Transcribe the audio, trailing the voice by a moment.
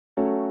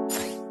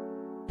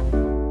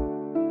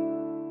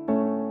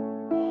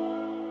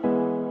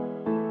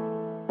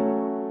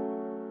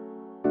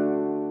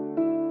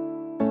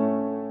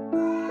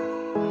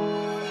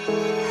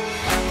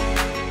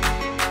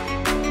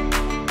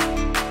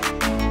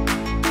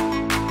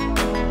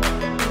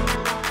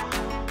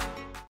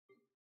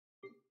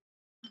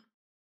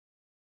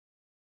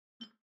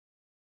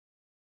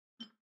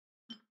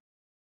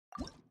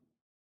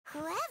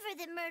Whoever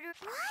the murderer...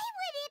 Why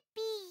would it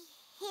be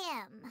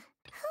him?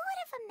 Who would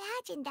have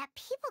imagined that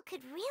people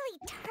could really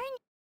turn...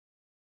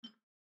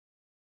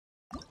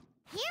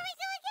 Here we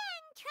go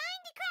again,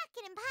 trying to crack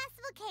an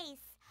impossible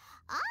case.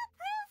 All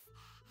proof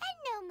and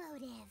no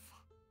motive.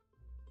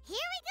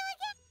 Here we go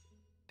again.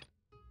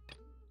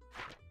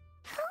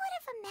 Who would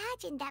have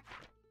imagined that...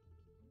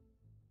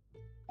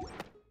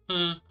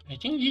 I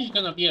think this is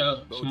gonna be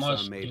a Boats small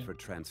are made scale. for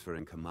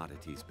transferring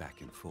commodities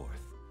back and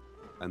forth.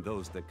 And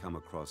those that come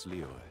across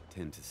Lure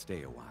tend to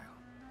stay a while.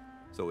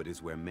 So it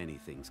is where many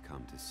things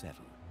come to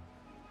settle.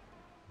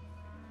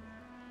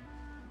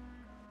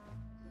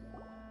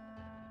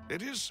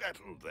 It is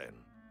settled, then.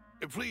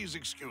 Please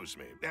excuse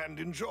me, and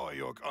enjoy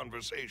your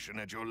conversation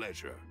at your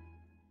leisure.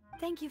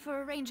 Thank you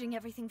for arranging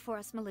everything for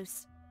us,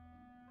 Malus.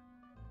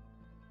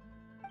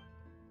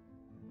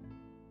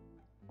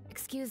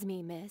 Excuse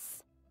me,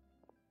 miss.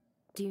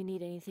 Do you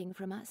need anything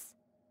from us?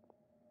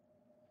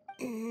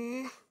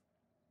 Oh.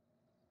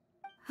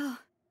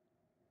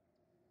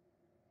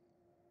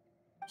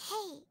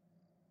 Hey,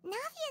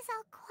 Navia's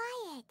all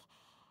quiet.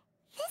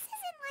 This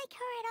isn't like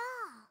her at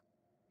all.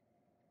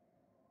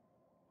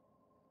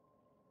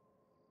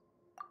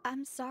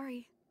 I'm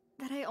sorry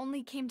that I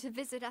only came to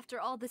visit after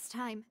all this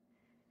time.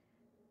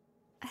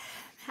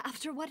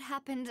 After what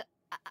happened,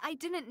 I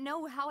didn't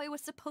know how I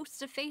was supposed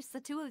to face the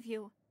two of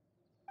you.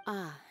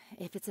 Ah,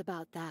 if it's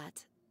about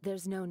that,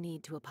 there's no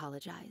need to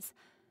apologize.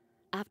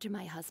 After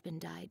my husband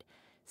died,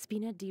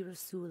 Spina di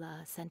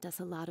Rosula sent us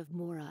a lot of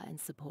mora and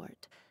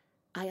support.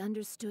 I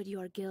understood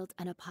your guilt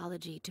and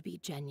apology to be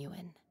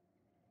genuine.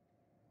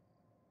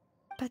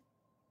 But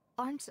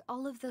aren't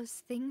all of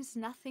those things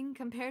nothing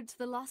compared to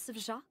the loss of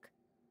Jacques?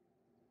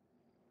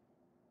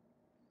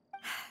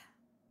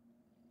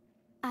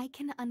 I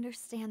can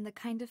understand the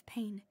kind of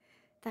pain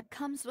that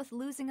comes with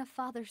losing a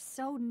father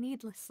so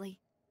needlessly.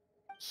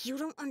 You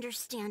don't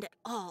understand at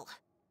all.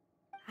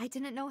 I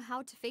didn't know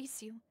how to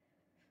face you,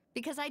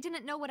 because I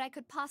didn't know what I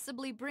could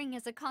possibly bring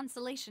as a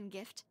consolation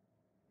gift.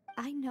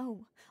 I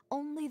know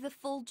only the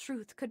full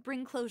truth could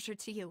bring closure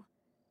to you,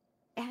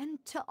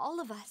 and to all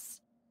of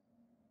us.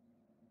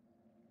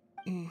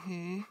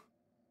 I'm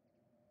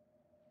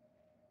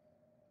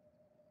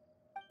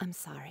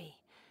sorry.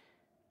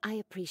 I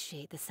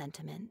appreciate the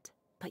sentiment,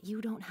 but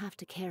you don't have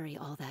to carry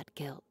all that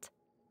guilt.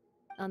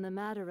 On the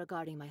matter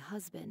regarding my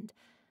husband,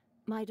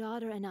 my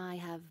daughter and I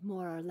have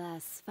more or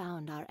less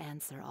found our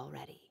answer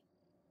already.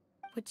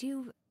 Would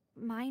you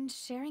mind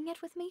sharing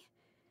it with me?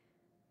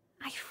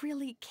 I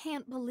really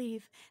can't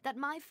believe that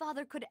my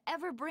father could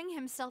ever bring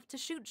himself to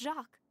shoot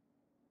Jacques.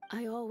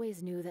 I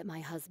always knew that my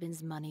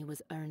husband's money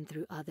was earned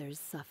through others'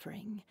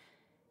 suffering.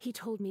 He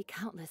told me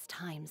countless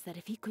times that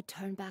if he could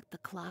turn back the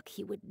clock,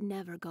 he would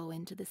never go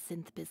into the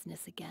synth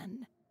business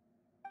again.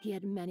 He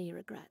had many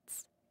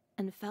regrets,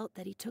 and felt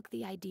that he took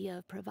the idea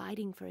of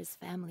providing for his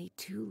family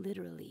too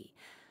literally.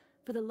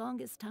 For the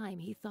longest time,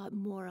 he thought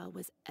mora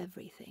was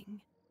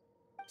everything.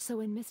 So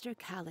when Mr.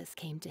 Callis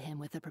came to him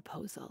with a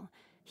proposal,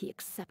 he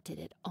accepted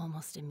it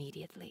almost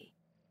immediately.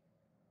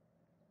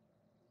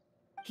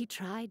 He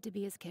tried to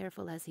be as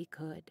careful as he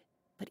could,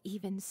 but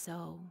even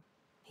so,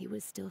 he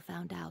was still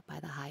found out by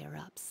the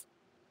higher-ups.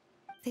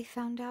 They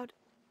found out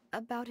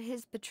about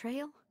his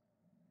betrayal?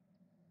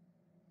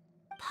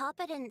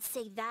 Papa didn't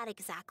say that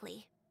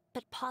exactly,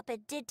 but Papa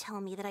did tell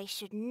me that I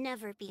should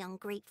never be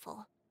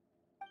ungrateful.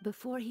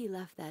 Before he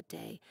left that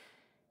day,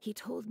 he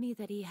told me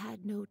that he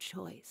had no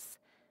choice.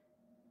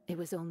 It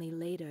was only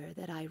later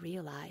that I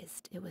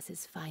realized it was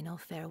his final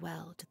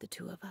farewell to the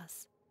two of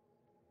us.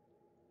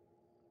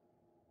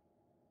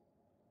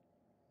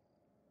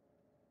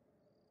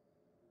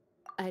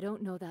 I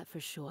don't know that for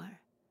sure,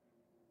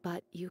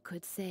 but you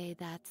could say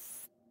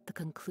that's the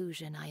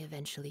conclusion I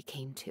eventually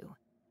came to.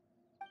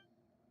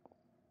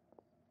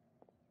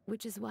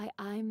 Which is why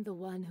I'm the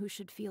one who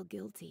should feel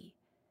guilty.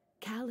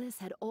 Callis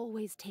had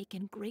always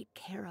taken great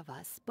care of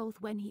us, both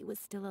when he was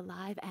still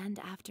alive and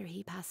after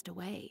he passed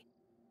away.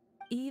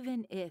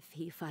 Even if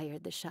he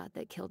fired the shot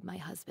that killed my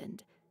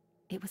husband,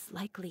 it was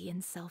likely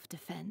in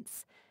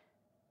self-defense.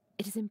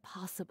 It is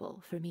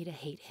impossible for me to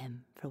hate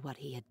him for what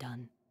he had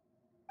done.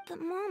 But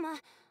Mama,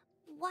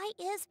 why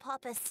is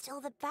Papa still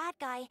the bad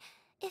guy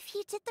if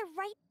he did the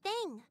right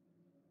thing?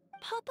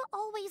 Papa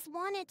always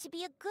wanted to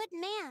be a good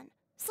man,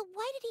 so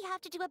why did he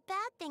have to do a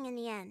bad thing in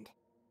the end?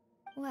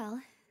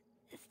 Well,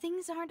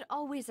 things aren't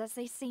always as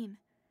they seem.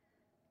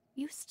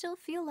 You still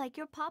feel like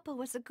your Papa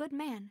was a good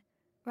man,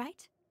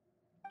 right?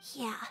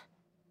 Yeah,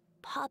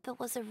 Papa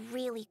was a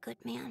really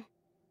good man.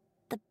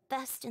 The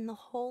best in the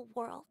whole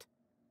world.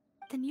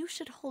 Then you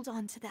should hold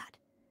on to that.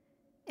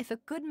 If a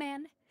good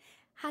man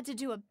had to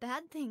do a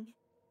bad thing,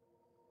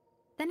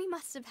 then he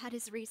must have had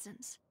his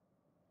reasons.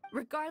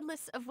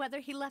 Regardless of whether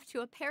he left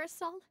you a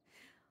parasol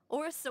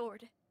or a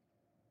sword.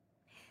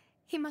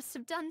 He must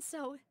have done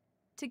so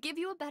to give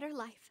you a better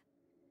life.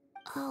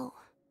 Oh.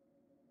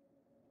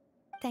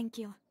 Thank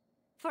you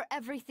for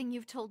everything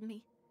you've told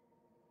me.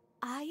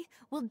 I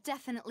will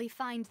definitely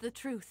find the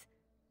truth.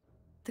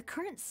 The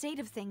current state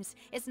of things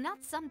is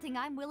not something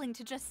I'm willing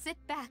to just sit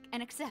back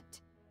and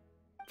accept.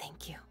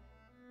 Thank you.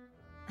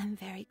 I'm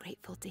very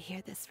grateful to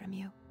hear this from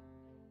you.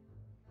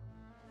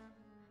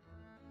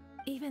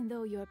 Even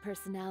though your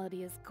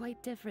personality is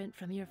quite different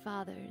from your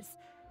father's,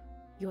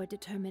 your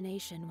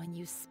determination when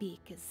you speak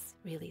is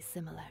really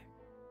similar.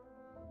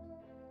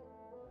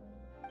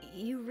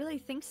 You really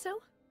think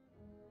so?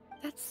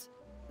 That's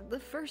the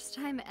first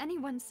time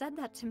anyone said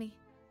that to me.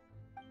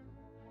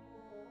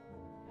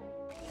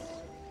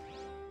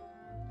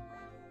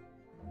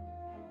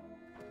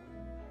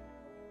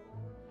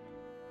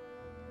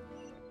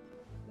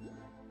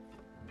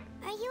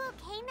 Are you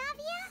okay,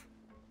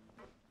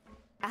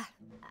 Navia?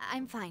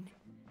 I'm fine.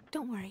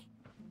 Don't worry.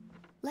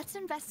 Let's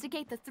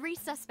investigate the 3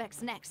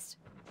 suspects next.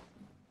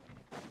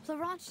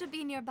 Florent should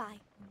be nearby,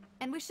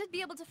 and we should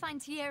be able to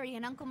find Thierry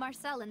and Uncle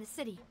Marcel in the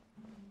city.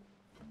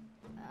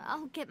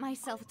 I'll get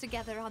myself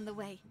together on the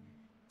way,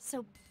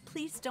 so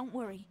please don't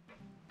worry.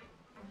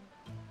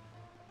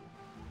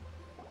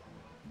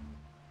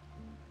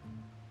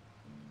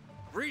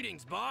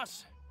 Greetings,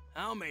 boss.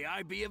 How may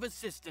I be of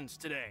assistance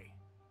today?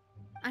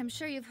 I'm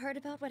sure you've heard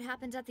about what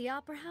happened at the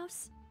Opera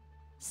House?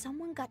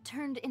 Someone got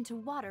turned into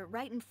water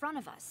right in front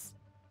of us.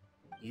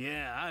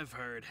 Yeah, I've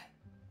heard.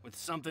 With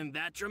something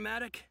that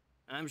dramatic,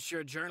 I'm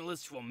sure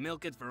journalists will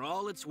milk it for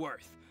all it's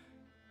worth.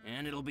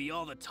 And it'll be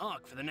all the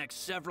talk for the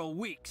next several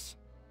weeks.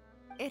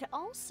 It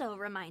also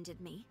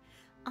reminded me,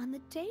 on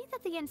the day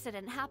that the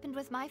incident happened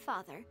with my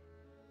father,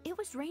 it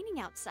was raining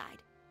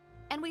outside,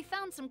 and we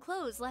found some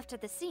clothes left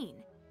at the scene.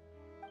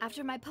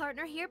 After my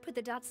partner here put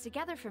the dots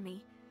together for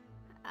me,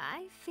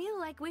 I feel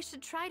like we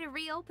should try to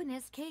reopen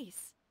his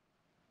case.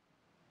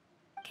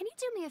 Can you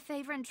do me a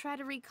favor and try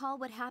to recall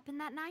what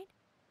happened that night?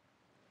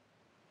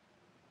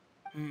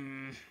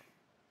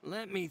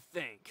 Let me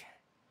think.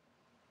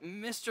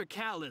 Mr.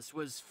 Callis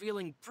was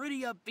feeling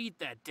pretty upbeat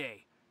that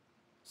day.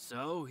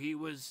 So he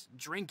was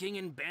drinking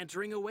and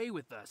bantering away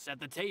with us at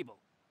the table.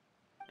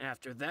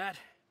 After that,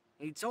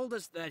 he told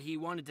us that he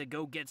wanted to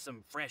go get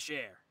some fresh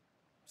air.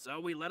 So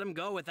we let him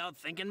go without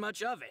thinking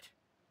much of it.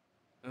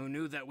 Who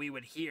knew that we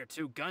would hear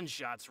 2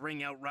 gunshots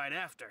ring out right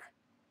after?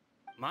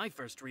 My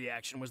first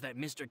reaction was that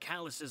Mr.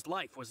 Callis's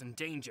life was in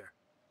danger.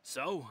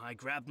 So I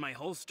grabbed my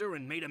holster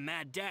and made a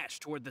mad dash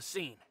toward the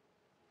scene.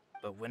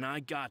 But when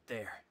I got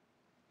there,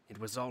 it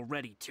was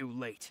already too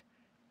late.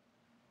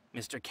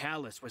 Mr.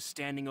 Callis was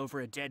standing over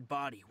a dead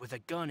body with a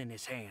gun in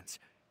his hands.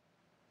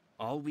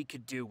 All we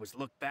could do was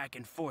look back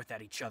and forth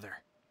at each other,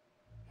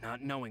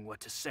 not knowing what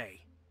to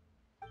say.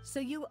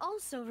 So you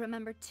also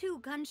remember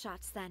 2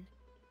 gunshots then?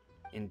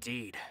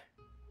 Indeed.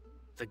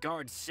 The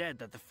guard said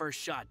that the first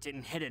shot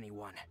didn't hit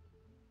anyone,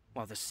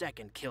 while the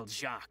second killed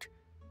Jacques.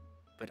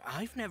 But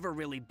I've never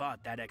really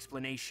bought that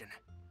explanation.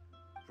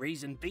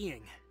 Reason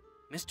being,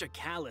 Mr.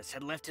 Callis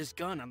had left his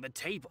gun on the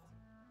table.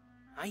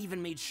 I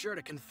even made sure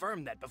to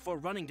confirm that before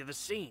running to the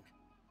scene.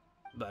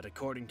 But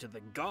according to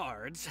the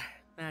guards,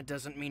 that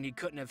doesn't mean he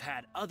couldn't have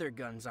had other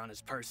guns on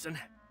his person.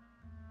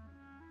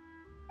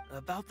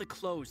 About the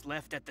clothes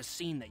left at the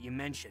scene that you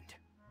mentioned,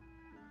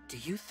 do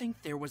you think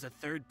there was a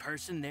 3rd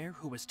person there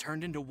who was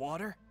turned into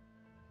water?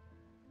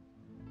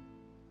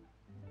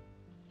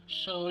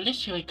 So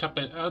let's recap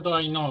it. Although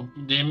I know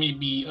there may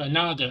be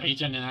another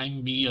reason and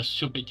I'm being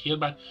stupid here,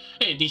 but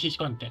hey, this is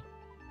content.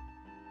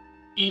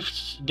 If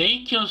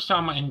they kill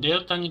someone and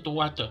they're turned into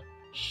water,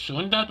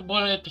 shouldn't that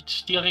bullet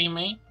still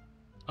remain?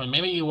 Or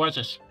maybe it was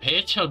a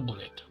special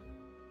bullet.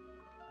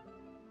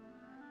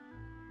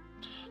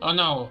 Oh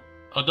no,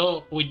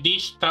 although with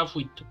this stuff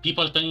with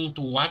people turning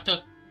into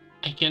water,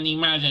 I can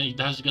imagine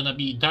there's gonna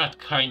be that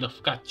kind of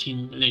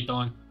cutscene later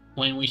on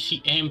when we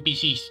see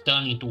NPCs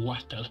turn into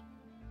water.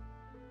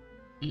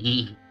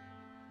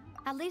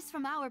 At least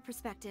from our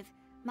perspective,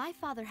 my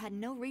father had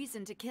no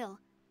reason to kill.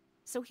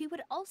 So he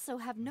would also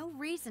have no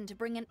reason to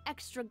bring an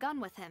extra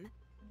gun with him.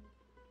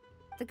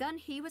 The gun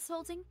he was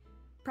holding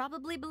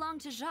probably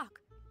belonged to Jacques,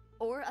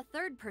 or a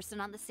 3rd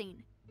person on the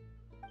scene.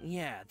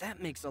 Yeah,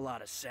 that makes a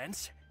lot of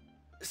sense.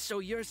 So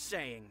you're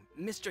saying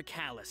Mr.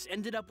 Callis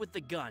ended up with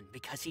the gun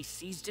because he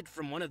seized it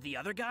from one of the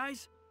other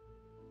guys?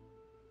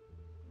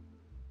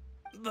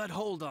 But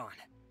hold on.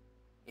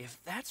 If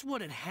that's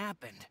what had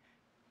happened,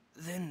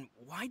 then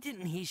why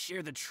didn't he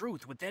share the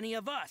truth with any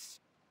of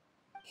us?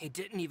 He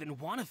didn't even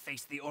want to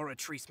face the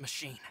Oratrice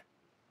machine,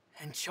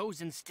 and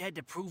chose instead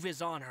to prove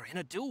his honor in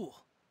a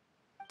duel.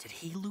 Did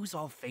he lose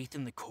all faith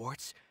in the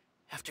courts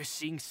after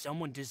seeing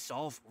someone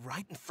dissolve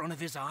right in front of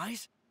his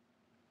eyes?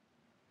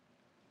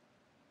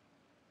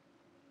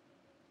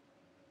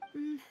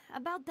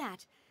 About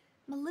that,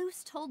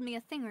 Malouse told me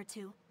a thing or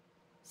two.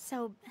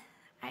 So,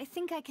 I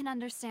think I can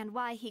understand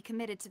why he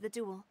committed to the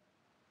duel.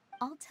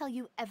 I'll tell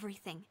you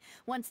everything,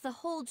 once the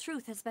whole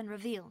truth has been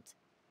revealed.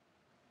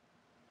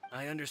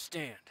 I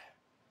understand.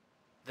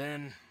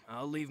 Then,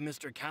 I'll leave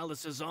Mr.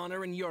 Callis's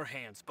honor in your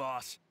hands,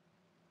 boss.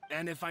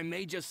 And if I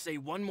may just say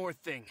one more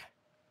thing.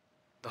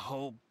 The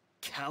whole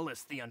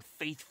Callis the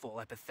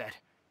Unfaithful epithet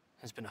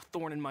has been a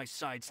thorn in my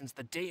side since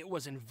the day it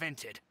was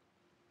invented.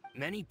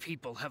 Many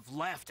people have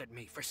laughed at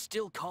me for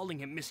still calling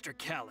him Mr.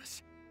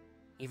 Callis,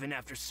 even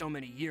after so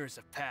many years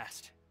have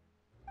passed.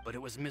 But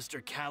it was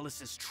Mr.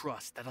 Callus's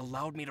trust that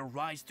allowed me to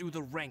rise through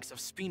the ranks of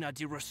Spina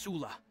di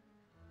Rosula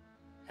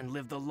and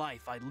live the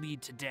life I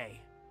lead today.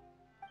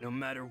 No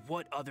matter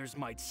what others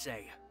might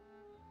say,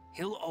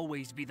 he'll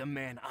always be the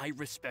man I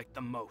respect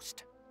the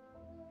most.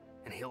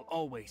 And he'll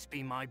always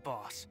be my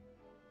boss.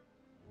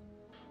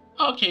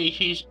 Okay,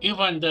 he's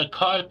even the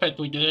culprit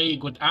with really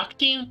good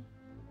acting,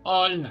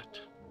 or not.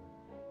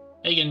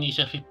 Again, it's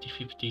a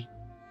 50-50.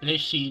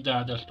 Let's see the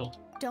other two.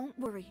 Don't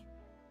worry.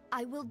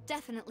 I will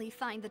definitely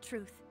find the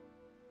truth.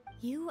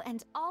 You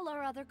and all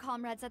our other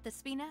comrades at the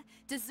Spina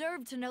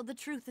deserve to know the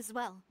truth as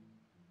well.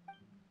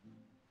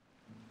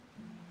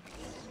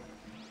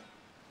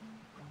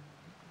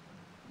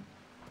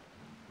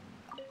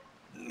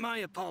 My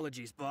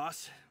apologies,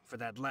 boss, for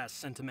that last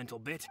sentimental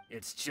bit.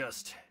 It's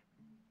just...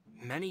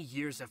 many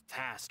years have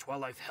passed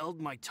while I've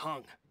held my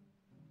tongue.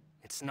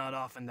 It's not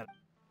often that...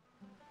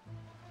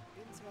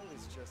 Intel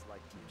is just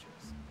like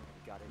teachers.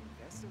 You gotta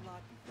invest a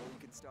lot before you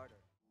can start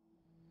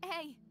a...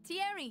 Hey,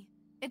 Thierry!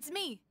 It's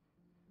me!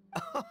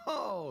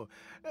 Oh,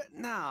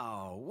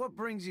 now, what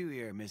brings you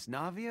here, Miss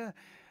Navia?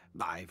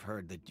 I've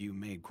heard that you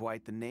made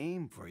quite the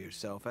name for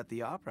yourself at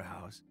the Opera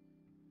House.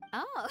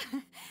 Oh,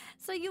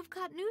 so you've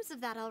got news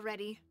of that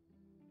already.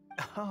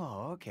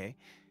 Oh, okay.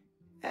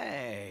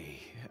 Hey,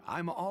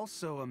 I'm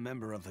also a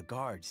member of the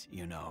Guards,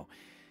 you know.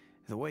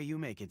 The way you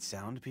make it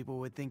sound, people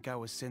would think I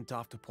was sent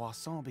off to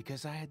Poisson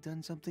because I had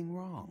done something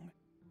wrong.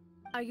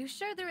 Are you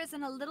sure there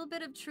isn't a little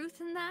bit of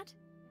truth in that?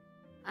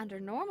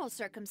 Under normal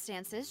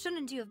circumstances,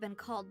 shouldn't you have been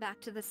called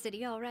back to the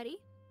city already?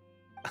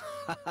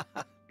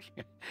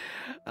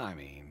 I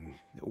mean,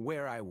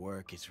 where I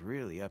work is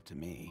really up to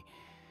me.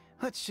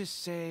 Let's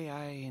just say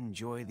I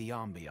enjoy the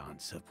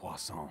ambiance of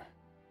Poisson.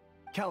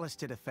 Callus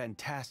did a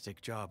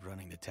fantastic job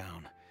running the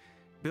town,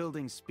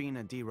 building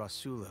Spina di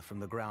Rosula from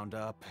the ground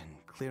up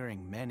and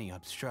clearing many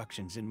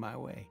obstructions in my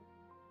way.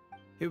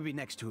 It would be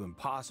next to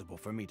impossible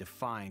for me to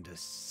find a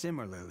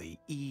similarly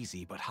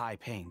easy but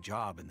high-paying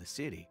job in the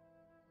city.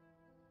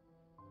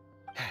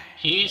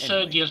 He's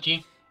Anyway,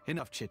 guilty.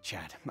 Enough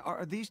chit-chat.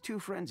 Are these two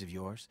friends of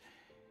yours?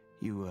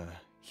 You,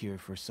 here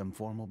for some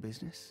formal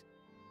business?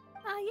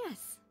 Ah,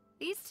 yes.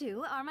 These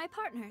two are my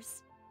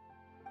partners.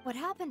 What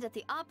happened at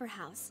the Opera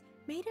House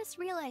made us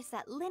realize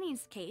that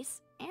Linny's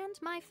case and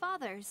my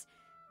father's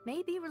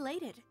may be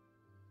related.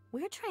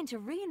 We're trying to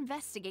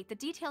reinvestigate the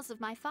details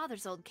of my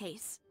father's old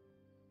case.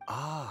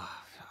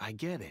 Ah, I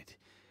get it.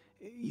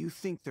 You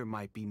think there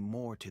might be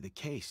more to the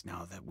case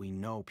now that we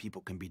know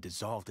people can be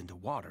dissolved into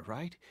water,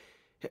 right?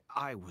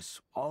 I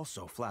was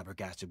also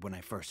flabbergasted when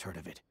I first heard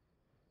of it.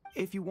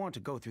 If you want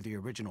to go through the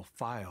original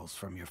files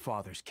from your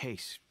father's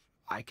case,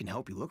 I can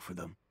help you look for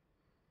them.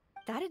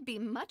 That'd be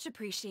much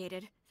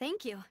appreciated.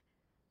 Thank you.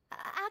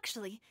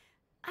 Actually,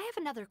 I have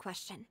another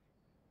question.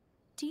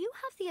 Do you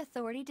have the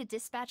authority to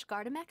dispatch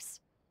Gardamex?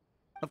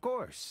 Of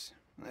course.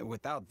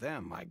 Without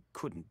them, I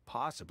couldn't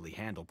possibly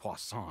handle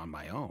Poisson on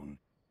my own.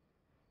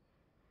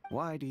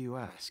 Why do you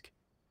ask?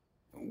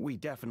 We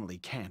definitely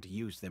can't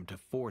use them to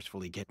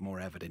forcefully get more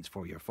evidence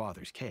for your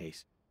father's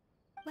case.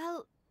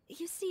 Well,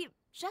 you see,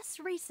 just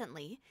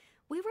recently,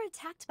 we were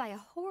attacked by a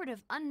horde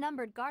of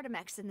unnumbered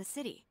Gardamex in the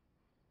city.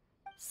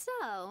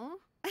 So,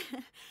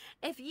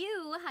 if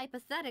you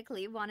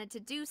hypothetically wanted to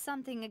do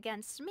something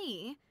against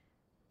me,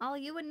 all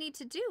you would need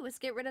to do was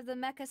get rid of the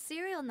mecha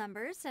serial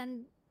numbers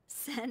and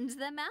send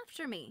them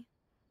after me.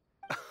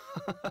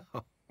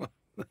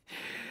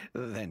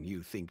 Then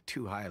you think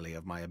too highly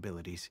of my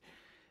abilities.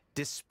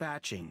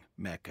 Dispatching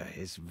mecha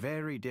is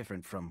very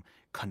different from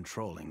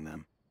controlling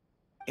them.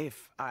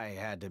 If I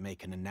had to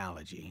make an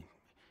analogy,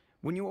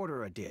 when you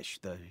order a dish,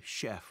 the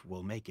chef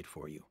will make it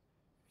for you.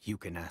 You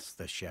can ask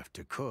the chef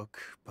to cook,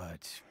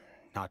 but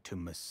not to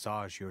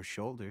massage your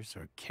shoulders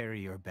or carry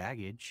your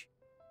baggage.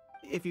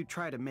 If you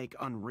try to make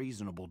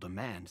unreasonable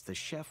demands, the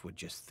chef would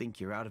just think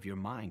you're out of your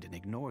mind and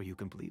ignore you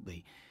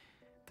completely.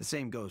 The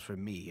same goes for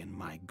me and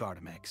my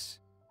Gardamex.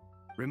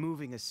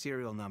 Removing a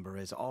serial number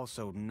is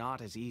also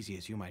not as easy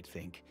as you might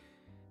think.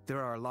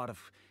 There are a lot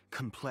of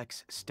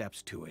complex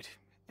steps to it,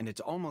 and it's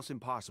almost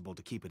impossible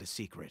to keep it a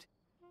secret.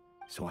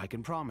 So I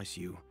can promise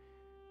you,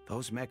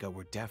 those mecha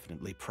were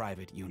definitely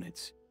private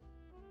units.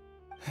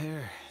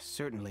 They're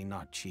certainly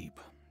not cheap.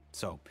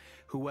 So,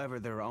 whoever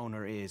their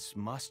owner is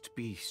must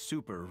be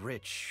super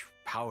rich,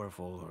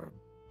 powerful, or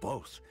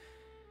both.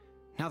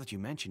 Now that you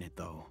mention it,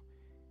 though,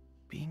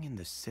 being in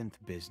the synth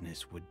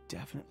business would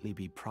definitely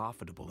be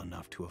profitable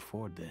enough to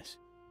afford this.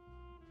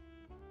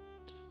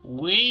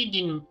 We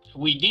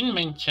didn't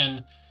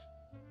mention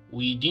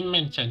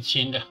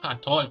Cinder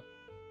at all.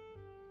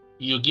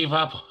 You give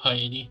up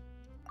already.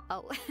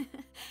 Oh,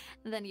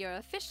 then you're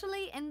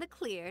officially in the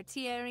clear,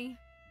 Thierry.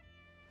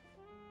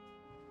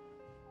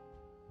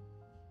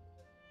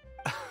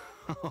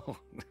 Oh,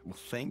 well,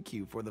 thank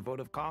you for the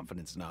vote of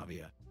confidence,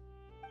 Navia.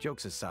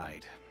 Jokes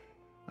aside,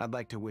 I'd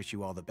like to wish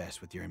you all the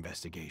best with your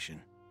investigation.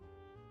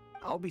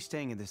 I'll be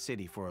staying in the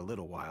city for a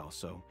little while,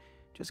 so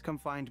just come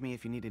find me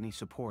if you need any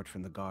support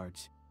from the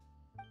guards.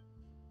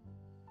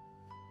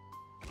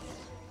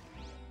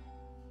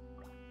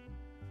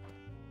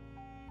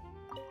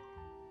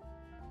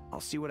 I'll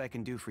see what I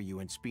can do for you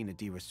and Spina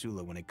di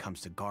Rasula when it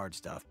comes to guard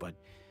stuff, but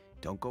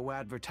don't go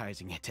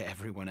advertising it to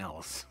everyone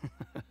else.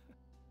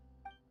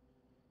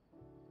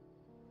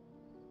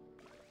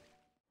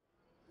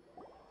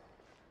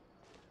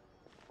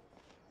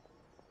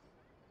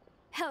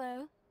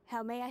 Hello.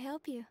 How may I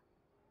help you?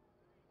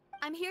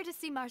 I'm here to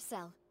see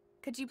Marcel.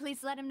 Could you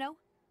please let him know?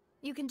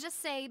 You can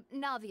just say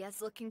Navia's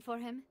looking for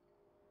him.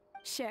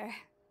 Sure.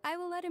 I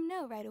will let him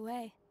know right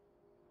away.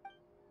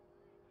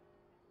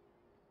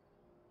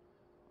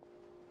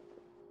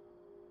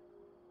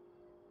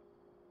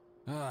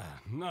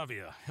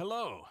 Navia,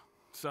 hello.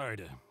 Sorry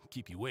to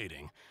keep you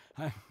waiting.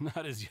 I'm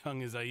not as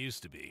young as I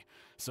used to be,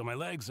 so my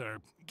legs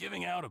are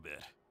giving out a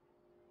bit.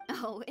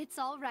 Oh, it's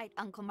all right,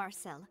 Uncle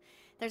Marcel.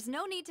 There's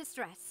no need to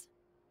stress.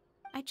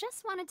 I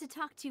just wanted to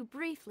talk to you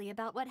briefly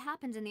about what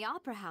happened in the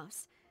Opera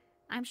House.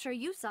 I'm sure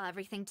you saw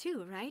everything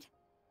too, right?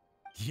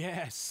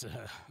 Yes,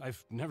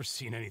 I've never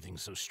seen anything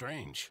so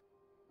strange.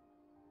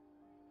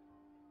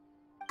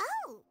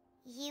 Oh,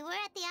 you were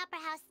at the Opera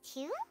House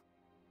too?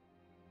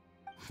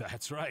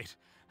 That's right.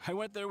 I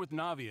went there with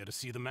Navia to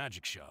see the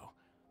magic show.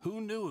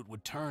 Who knew it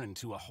would turn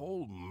into a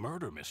whole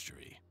murder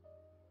mystery?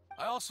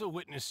 I also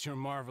witnessed your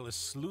marvelous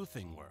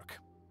sleuthing work.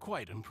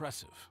 Quite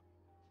impressive.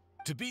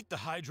 To beat the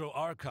Hydro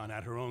Archon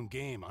at her own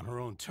game on her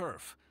own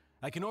turf,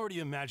 I can already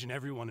imagine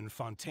everyone in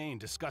Fontaine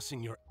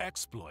discussing your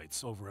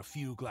exploits over a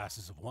few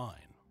glasses of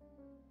wine.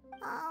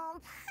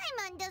 Oh,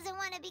 Paimon doesn't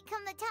want to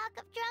become the talk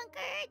of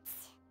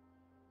drunkards.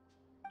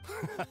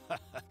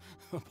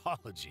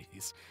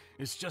 Apologies.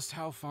 It's just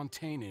how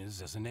Fontaine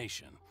is as a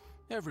nation.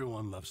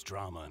 Everyone loves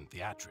drama and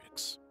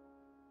theatrics.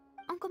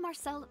 Uncle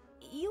Marcel,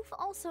 you've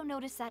also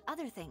noticed that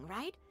other thing,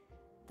 right?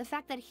 The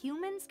fact that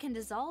humans can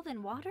dissolve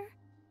in water?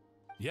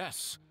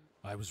 Yes,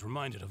 I was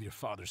reminded of your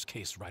father's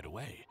case right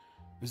away.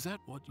 Is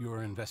that what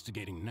you're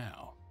investigating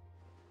now?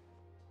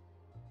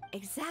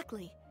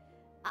 Exactly.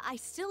 I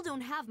still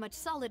don't have much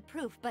solid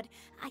proof, but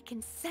I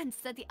can sense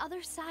that the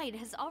other side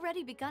has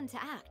already begun to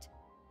act.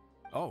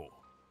 Oh,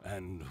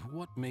 and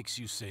what makes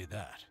you say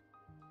that?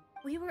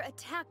 We were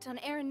attacked on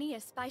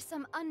Araneus by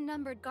some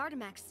unnumbered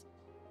Gardamex.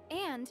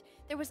 And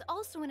there was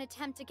also an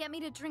attempt to get me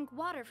to drink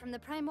water from the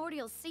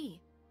primordial sea.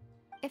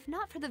 If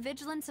not for the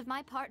vigilance of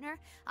my partner,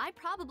 I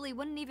probably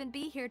wouldn't even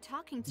be here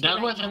talking to you.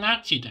 That was an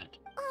accident.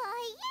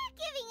 Oh, you're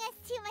giving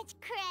us too much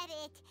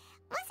credit.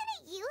 Wasn't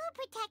it you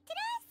who protected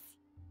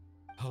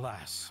us?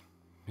 Alas,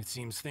 it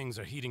seems things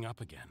are heating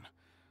up again.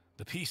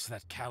 The peace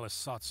that Callus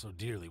sought so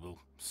dearly will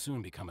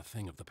soon become a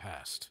thing of the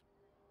past.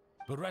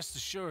 But rest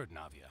assured,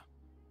 Navia,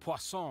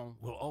 Poisson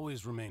will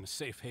always remain a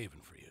safe haven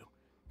for you.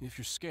 If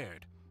you're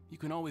scared, you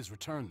can always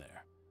return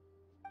there.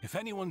 If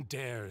anyone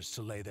dares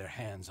to lay their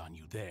hands on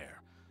you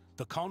there,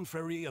 the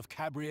Confrérie of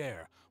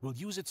Cabrières will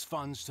use its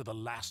funds to the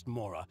last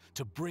Mora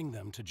to bring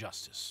them to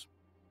justice.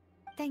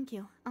 Thank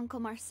you, Uncle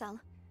Marcel.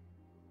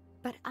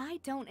 But I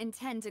don't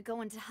intend to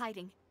go into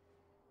hiding.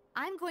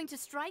 I'm going to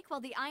strike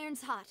while the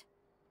iron's hot.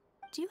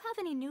 Do you have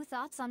any new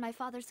thoughts on my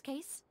father's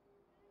case?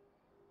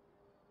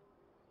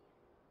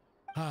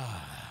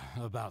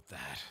 About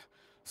that.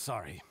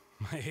 Sorry,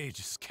 my age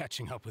is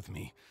catching up with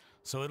me,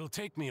 so it'll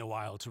take me a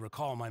while to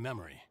recall my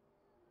memory.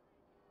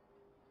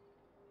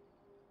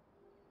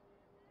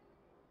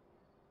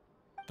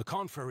 The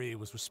Confrérie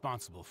was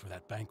responsible for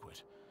that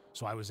banquet,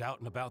 so I was out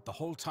and about the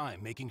whole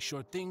time making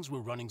sure things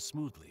were running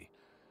smoothly.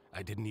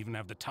 I didn't even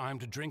have the time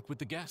to drink with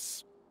the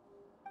guests.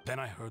 Then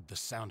I heard the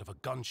sound of a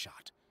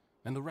gunshot,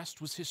 and the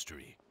rest was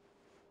history.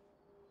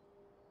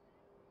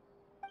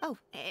 Oh,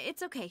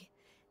 it's okay.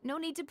 No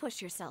need to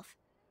push yourself.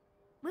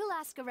 We'll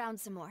ask around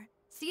some more,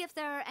 see if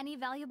there are any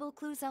valuable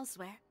clues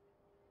elsewhere.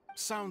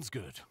 Sounds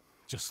good.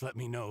 Just let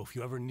me know if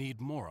you ever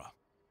need Mora.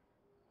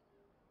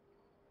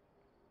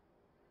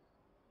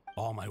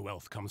 All my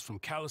wealth comes from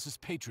Callus's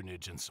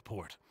patronage and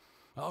support.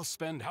 I'll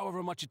spend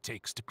however much it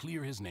takes to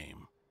clear his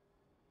name.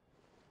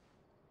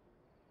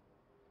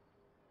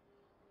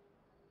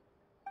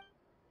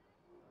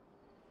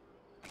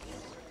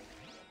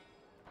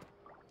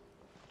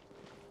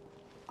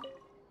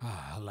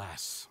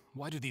 Alas,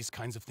 why do these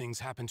kinds of things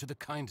happen to the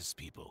kindest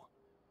people?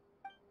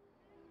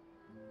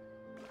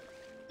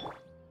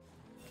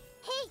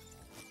 Hey!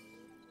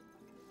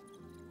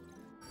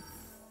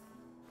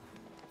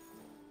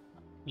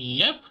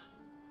 Yep.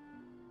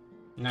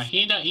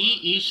 Nahida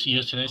E is I'll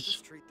useless.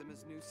 just treat them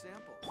as new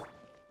samples.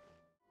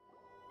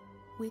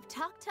 We've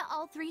talked to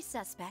all three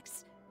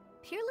suspects,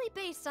 purely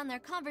based on their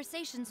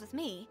conversations with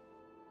me.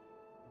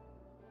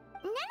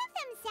 None of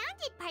them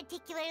sounded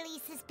particularly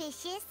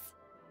suspicious.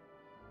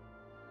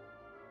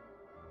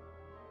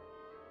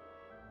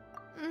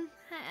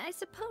 I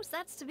suppose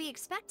that's to be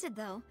expected,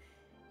 though.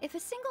 If a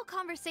single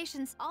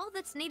conversation's all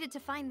that's needed to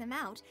find them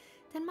out,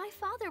 then my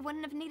father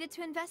wouldn't have needed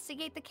to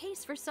investigate the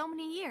case for so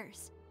many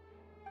years.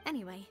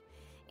 Anyway,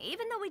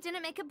 even though we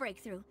didn't make a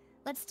breakthrough,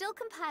 let's still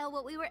compile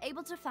what we were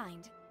able to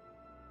find.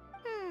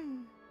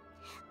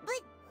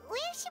 But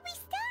where should we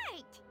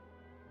start?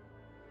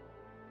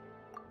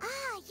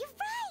 Ah, you're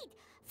right!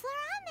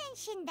 Flora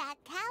mentioned that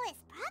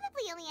Callus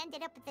probably only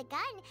ended up with the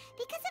gun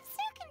because of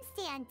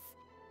circumstance.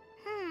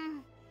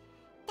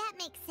 That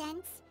makes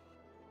sense.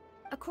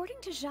 According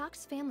to Jacques'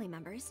 family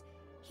members,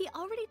 he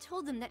already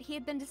told them that he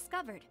had been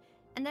discovered,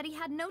 and that he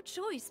had no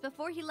choice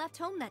before he left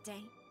home that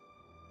day.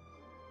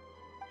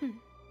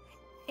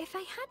 If I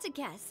had to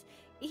guess,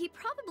 he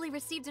probably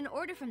received an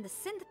order from the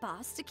synth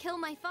boss to kill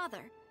my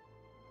father.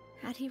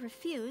 Had he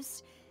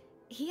refused,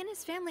 he and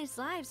his family's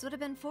lives would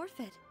have been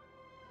forfeit.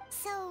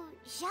 So,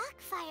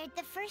 Jacques fired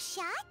the first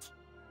shot?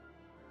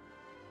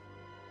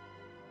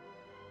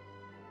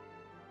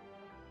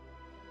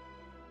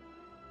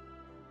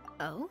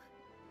 Oh?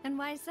 And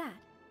why is that?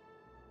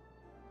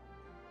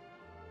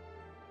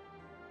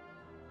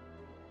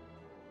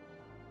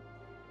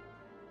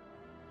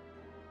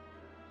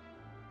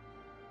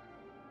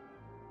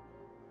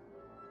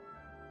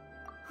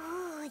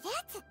 Ooh,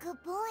 that's a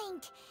good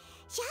point.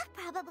 Jacques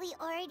probably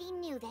already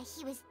knew that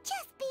he was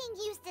just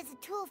being used as a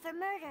tool for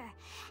murder.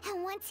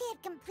 And once he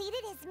had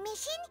completed his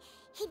mission,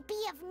 he'd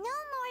be of no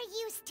more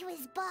use to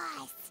his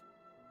boss.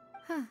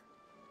 Huh.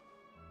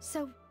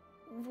 So,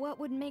 what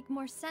would make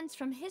more sense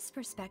from his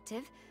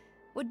perspective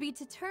would be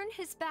to turn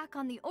his back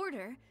on the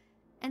Order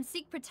and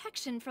seek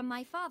protection from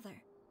my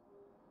father.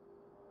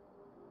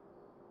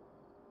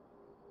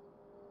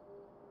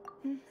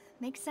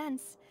 Makes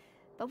sense.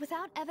 But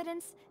without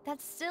evidence,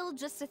 that's still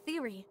just a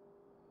theory.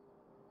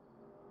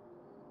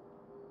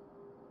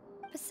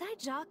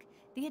 Besides Jacques,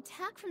 the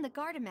attack from the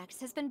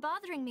Gardamex has been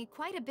bothering me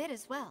quite a bit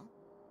as well.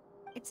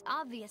 It's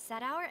obvious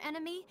that our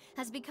enemy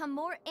has become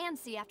more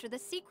antsy after the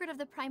secret of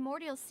the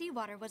primordial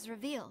seawater was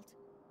revealed.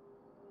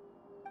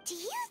 Do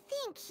you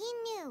think he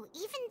knew,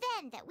 even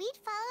then, that we'd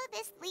follow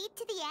this lead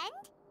to the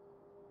end?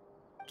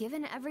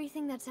 Given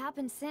everything that's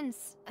happened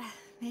since,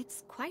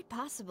 it's quite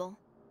possible.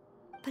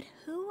 But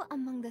who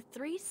among the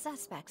 3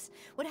 suspects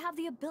would have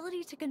the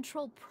ability to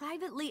control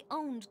privately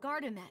owned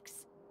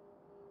Gardamex?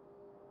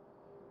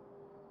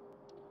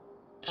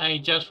 I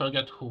just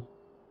forgot who.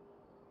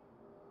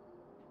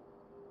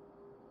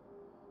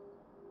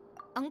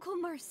 Uncle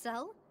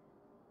Marcel?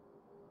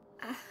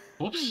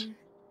 Oops.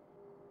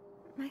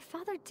 My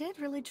father did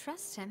really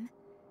trust him.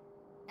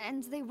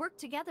 And they worked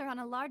together on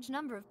a large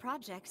number of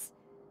projects.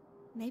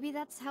 Maybe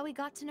that's how he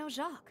got to know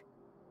Jacques.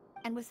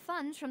 And with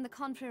funds from the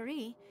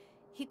Confrérie,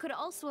 he could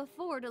also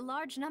afford a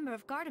large number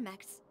of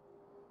Gardamex.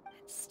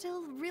 It's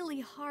still really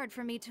hard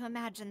for me to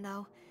imagine,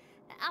 though.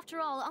 After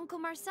all, Uncle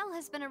Marcel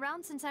has been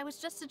around since I was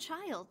just a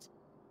child.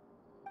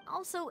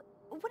 Also,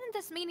 wouldn't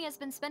this mean he has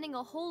been spending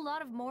a whole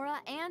lot of mora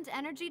and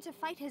energy to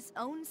fight his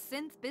own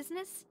synth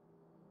business?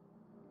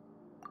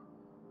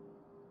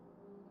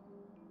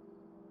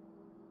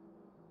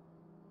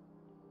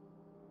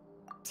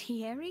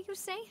 Thierry, you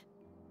say?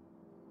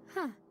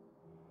 Huh.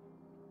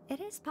 It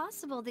is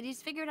possible that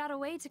he's figured out a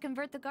way to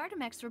convert the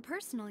Gardamex for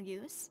personal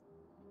use.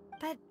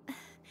 But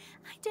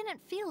I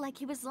didn't feel like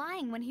he was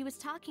lying when he was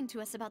talking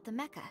to us about the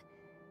mecha.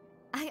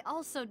 I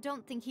also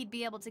don't think he'd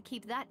be able to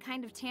keep that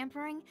kind of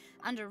tampering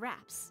under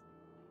wraps.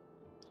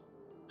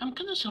 I'm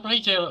kinda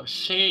surprised they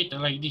say it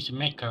like this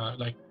mecha,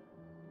 like,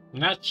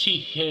 not see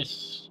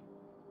his.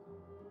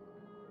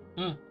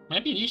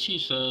 Maybe this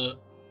is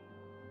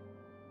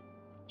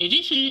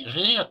this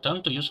really a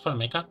term to use for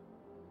mecha?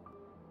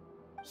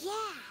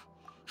 Yeah.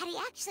 Had he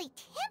actually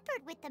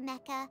tampered with the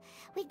mecha,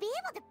 we'd be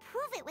able to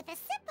prove it with a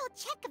simple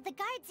check of the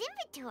guard's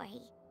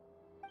inventory.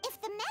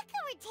 If the mecha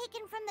were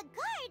taken from the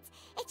guards,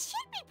 it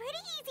should be pretty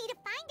easy to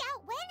find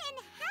out when and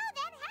how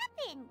that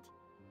happened.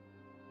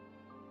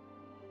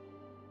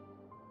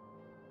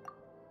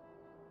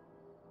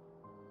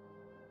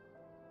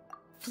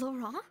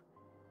 Florent?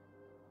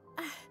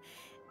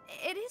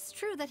 It is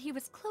true that he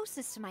was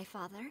closest to my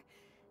father,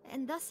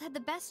 and thus had the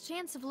best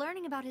chance of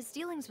learning about his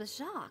dealings with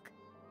Jacques.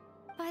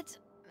 But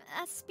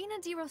as Spina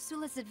di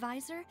Rosula's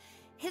advisor,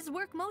 his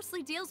work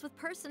mostly deals with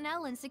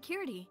personnel and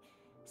security,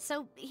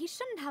 so he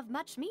shouldn't have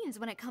much means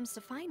when it comes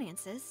to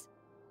finances.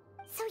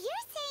 So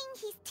you're saying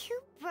he's too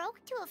broke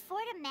to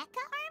afford a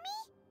mecha army?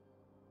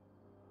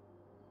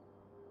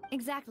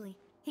 Exactly.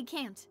 He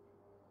can't.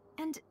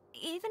 And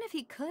even if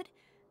he could,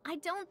 I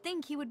don't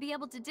think he would be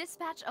able to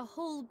dispatch a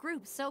whole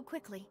group so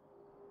quickly.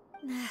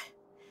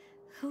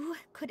 Who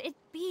could it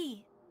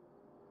be?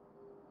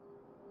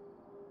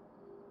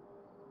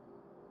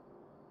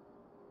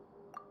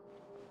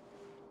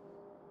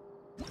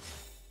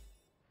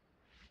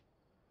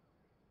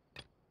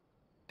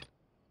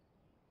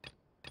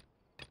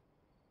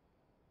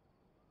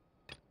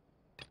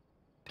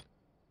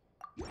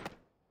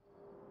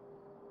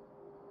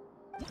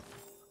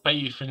 But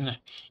if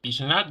it's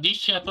not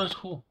this happens,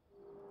 who?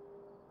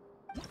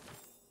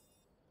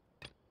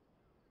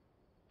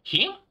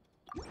 Him?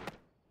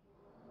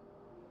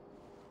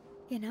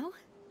 You know,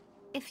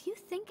 if you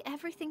think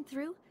everything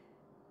through,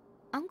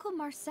 Uncle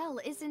Marcel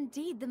is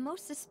indeed the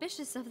most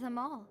suspicious of them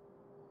all.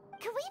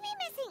 Could we be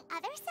missing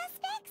other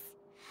suspects?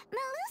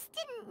 Malus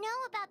didn't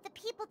know about the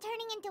people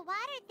turning into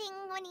water thing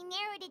when he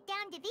narrowed it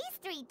down to these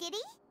 3, did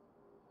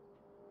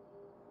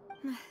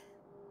he?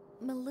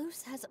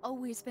 Malus has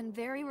always been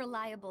very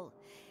reliable,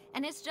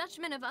 and his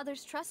judgment of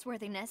others'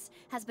 trustworthiness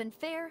has been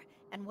fair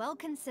and well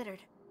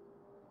considered.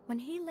 When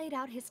he laid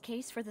out his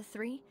case for the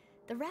three,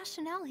 the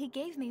rationale he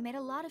gave me made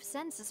a lot of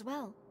sense as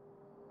well.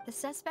 The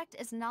suspect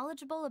is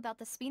knowledgeable about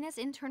the Spina's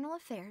internal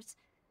affairs,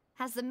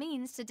 has the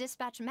means to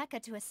dispatch Mecha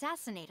to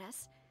assassinate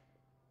us,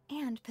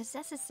 and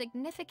possesses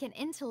significant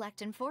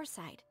intellect and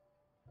foresight.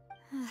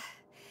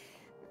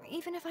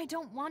 Even if I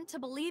don't want to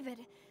believe it,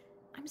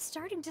 I'm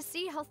starting to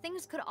see how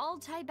things could all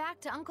tie back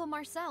to Uncle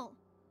Marcel.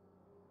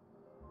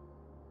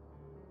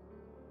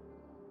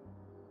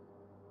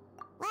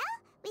 Well,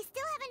 we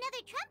still have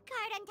another trump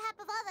card on top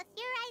of all the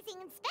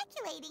theorizing and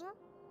speculating.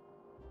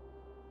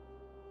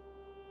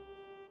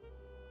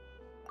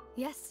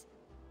 Yes,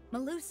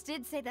 Malus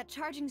did say that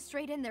charging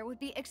straight in there would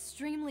be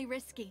extremely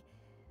risky.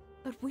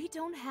 But we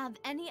don't have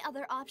any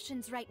other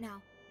options right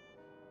now.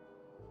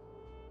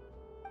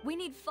 We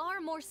need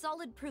far more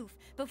solid proof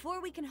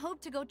before we can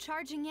hope to go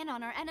charging in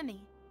on our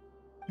enemy.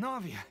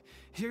 Navia,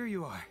 here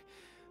you are.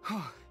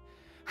 Oh,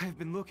 I've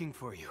been looking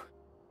for you.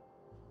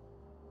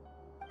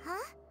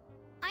 Huh?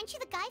 Aren't you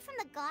the guy from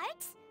the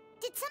guards?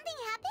 Did something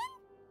happen?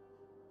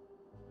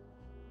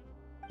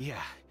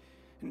 Yeah.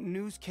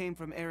 News came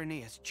from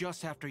Irenaeus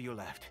just after you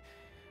left.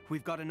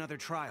 We've got another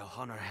trial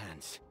on our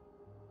hands.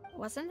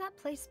 Wasn't that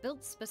place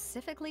built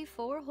specifically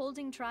for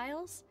holding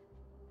trials?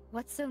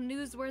 What's so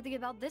newsworthy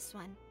about this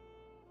one?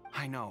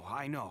 I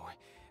know.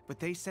 But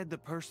they said the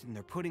person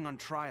they're putting on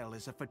trial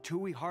is a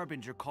Fatui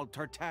harbinger called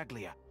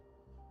Tartaglia.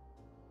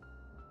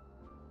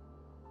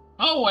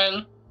 Oh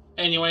well.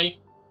 Anyway,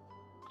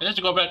 let's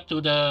go back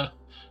to the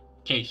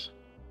case.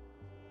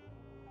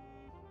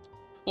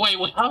 Wait,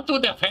 we have to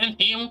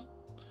defend him?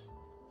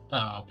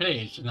 Oh,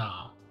 please,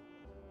 no.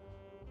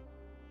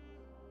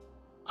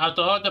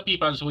 After all the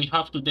peoples, we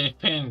have to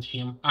defend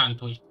him,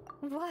 aren't we?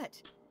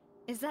 What?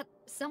 Is that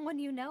someone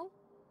you know?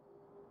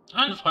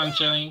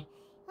 Unfortunately.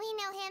 We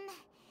know him.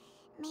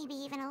 Maybe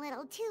even a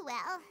little too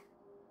well.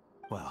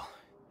 Well,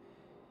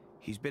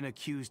 he's been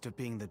accused of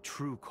being the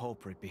true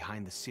culprit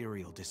behind the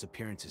serial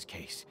disappearances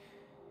case.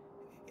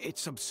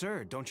 It's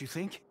absurd, don't you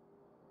think?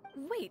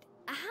 Wait,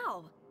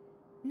 how?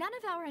 None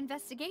of our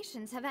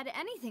investigations have had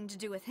anything to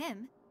do with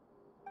him.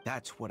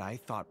 That's what I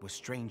thought was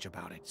strange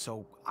about it,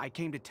 so I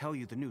came to tell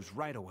you the news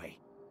right away.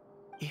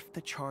 If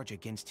the charge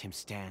against him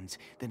stands,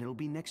 then it'll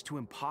be next to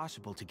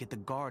impossible to get the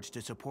guards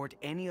to support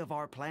any of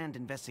our planned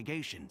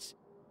investigations.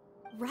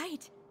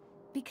 Right,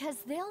 because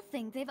they'll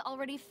think they've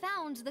already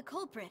found the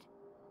culprit.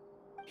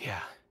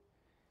 Yeah,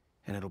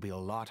 and it'll be a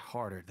lot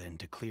harder then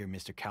to clear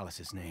Mr.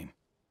 Callus's name.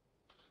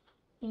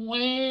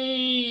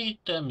 Wait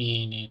a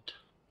minute.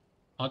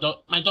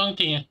 Although I don't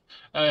think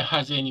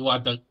has any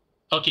other.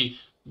 Okay,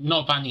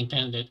 no pun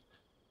intended.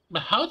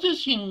 But how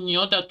does he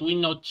know that we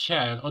know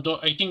Chad? Although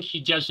I think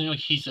he just knew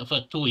he's a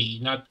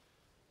Fatui, not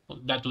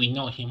that we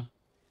know him.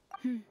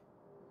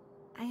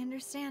 I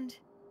understand.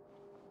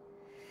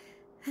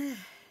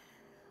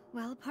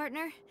 Well,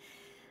 partner,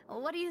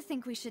 what do you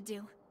think we should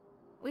do?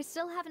 We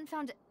still haven't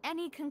found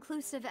any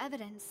conclusive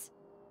evidence.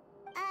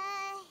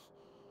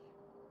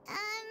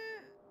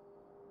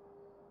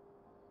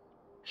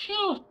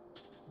 Phew.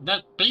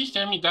 Please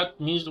tell me that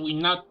means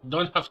we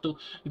don't have to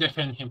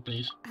defend him,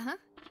 please. Huh?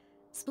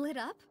 Split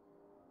up?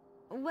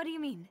 What do you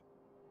mean?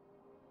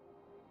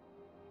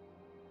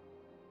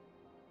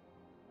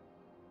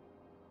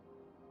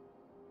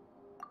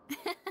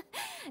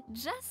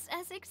 Just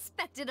as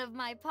expected of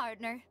my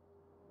partner.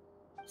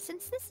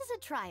 Since this is a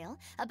trial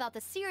about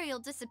the serial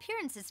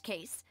disappearances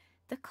case,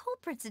 the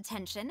culprit's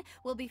attention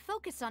will be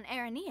focused on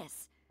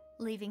Irenaeus,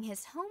 leaving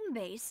his home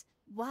base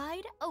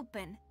wide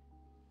open.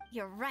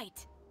 You're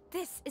right.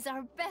 This is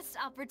our best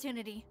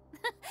opportunity.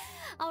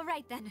 All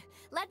right then,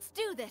 let's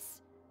do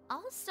this.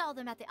 I'll stall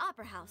them at the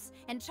Opera House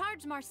and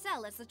charge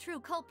Marcel as the true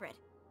culprit.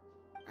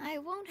 I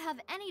won't have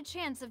any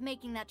chance of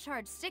making that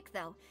charge stick,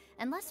 though,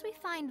 unless we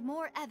find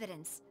more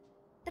evidence.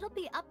 It'll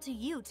be up to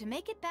you to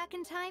make it back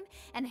in time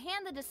and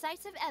hand the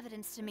decisive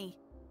evidence to me.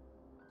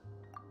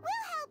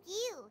 We'll help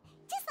you,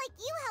 just like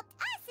you helped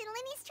us in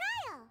Linny's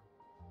trial.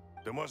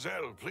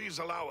 Demoiselle, please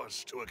allow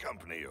us to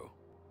accompany you.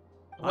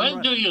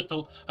 When do you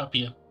two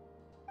appear?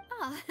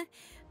 Ah,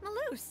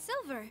 Malus,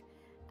 Silver.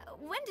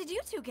 When did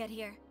you two get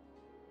here?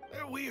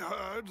 We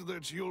heard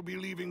that you'll be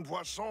leaving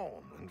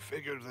Poisson and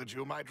figured that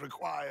you might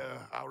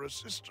require our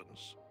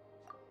assistance.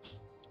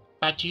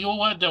 But you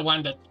were the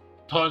one that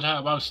told her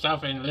about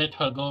stuff and let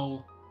her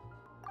go.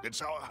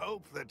 It's our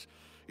hope that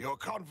your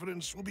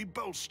confidence will be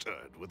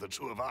bolstered with the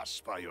two of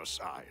us by your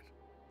side.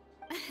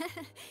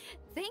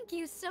 Thank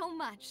you so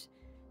much.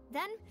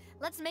 Then,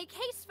 let's make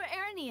haste for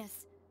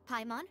Irenaeus.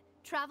 Paimon,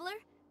 Traveler,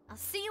 I'll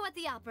see you at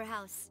the Opera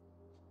House.